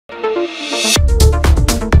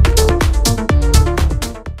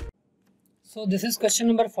So this is question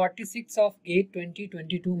number 46 of GATE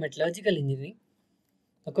 2022 Metallurgical Engineering.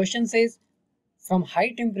 The question says, from high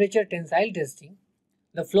temperature tensile testing,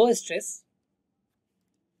 the flow stress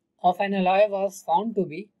of an alloy was found to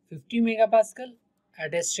be 50 megapascal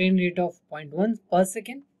at a strain rate of 0.1 per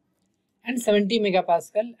second and 70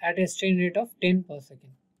 megapascal at a strain rate of 10 per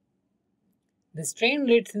second. The strain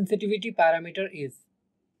rate sensitivity parameter is,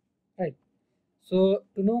 right. So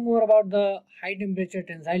to know more about the high temperature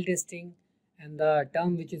tensile testing and the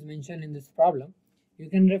term which is mentioned in this problem, you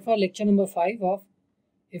can refer lecture number 5 of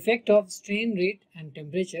Effect of Strain Rate and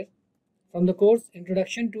Temperature from the course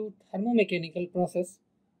Introduction to Thermomechanical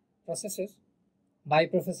Processes by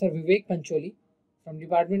Professor Vivek Pancholi from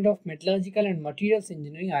Department of Metallurgical and Materials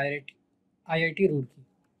Engineering, IIT Roorkee.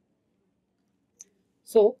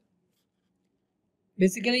 So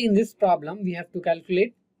basically in this problem we have to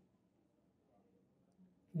calculate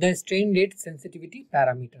the strain rate sensitivity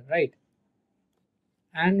parameter, right?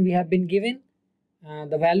 And we have been given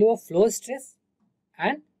the value of flow stress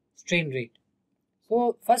and strain rate.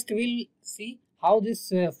 So first we'll see how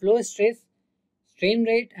this flow stress, strain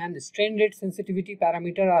rate and strain rate sensitivity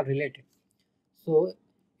parameter are related. So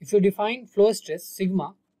if you define flow stress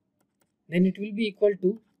sigma, then it will be equal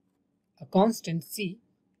to a constant C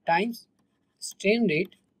times strain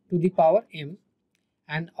rate to the power m,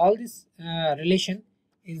 and all this relation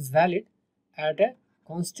is valid at a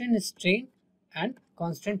constant strain and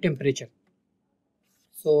constant temperature.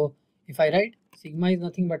 So if I write sigma is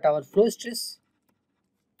nothing but our flow stress,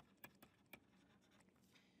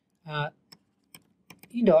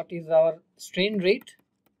 E dot is our strain rate,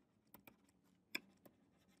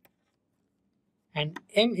 and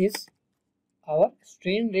m is our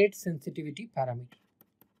strain rate sensitivity parameter.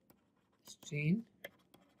 Strain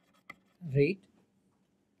rate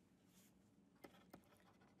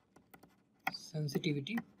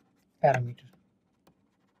sensitivity parameter,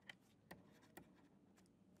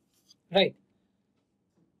 right.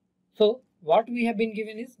 So what we have been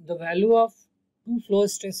given is the value of two flow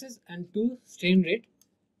stresses and two strain rate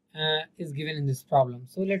is given in this problem.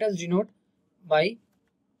 So let us denote by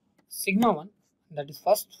sigma 1, that is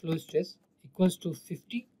first flow stress, equals to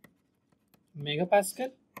 50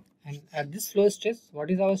 megapascal, and at this flow stress what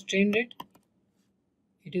is our strain rate?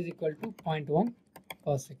 It is equal to 0.1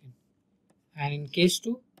 per second. And in case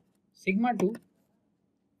 2, sigma 2,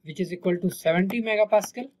 which is equal to 70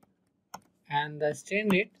 megapascal, and the strain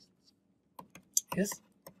rate is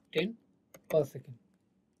 10 per second.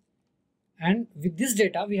 And with this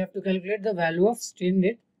data we have to calculate the value of strain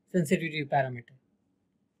rate sensitivity parameter.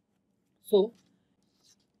 So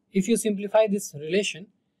if you simplify this relation,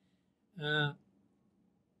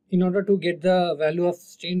 in order to get the value of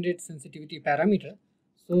strain rate sensitivity parameter,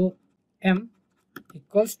 so m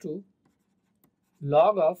equals to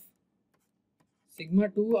log of sigma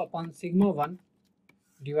 2 upon sigma 1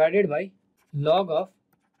 divided by log of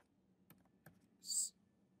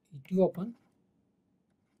E2 upon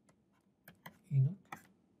E0,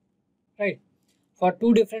 right. For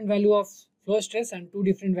two different value of flow stress and two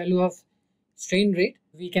different value of strain rate,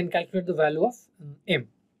 we can calculate the value of m,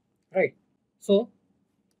 right. So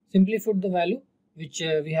simply put the value which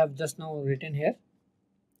we have just now written here,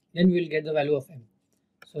 then we will get the value of m.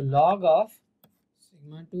 So log of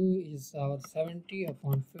sigma 2 is our 70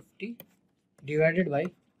 upon 50 divided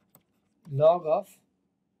by log of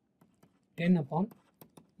 10 upon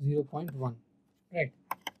 0.1, right.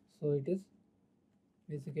 So it is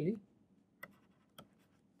basically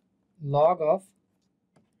log of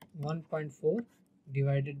 1.4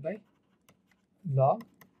 divided by log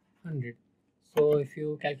 100. So if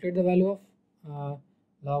you calculate the value of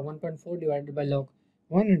log 1.4 divided by log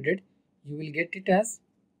 100, you will get it as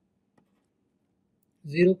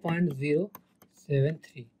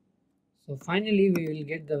 0.073. So finally we will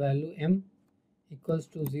get the value m equals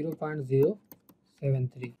to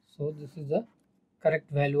 0.073. So this is the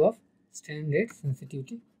correct value of strain rate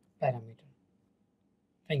sensitivity parameter.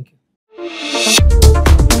 Thank you.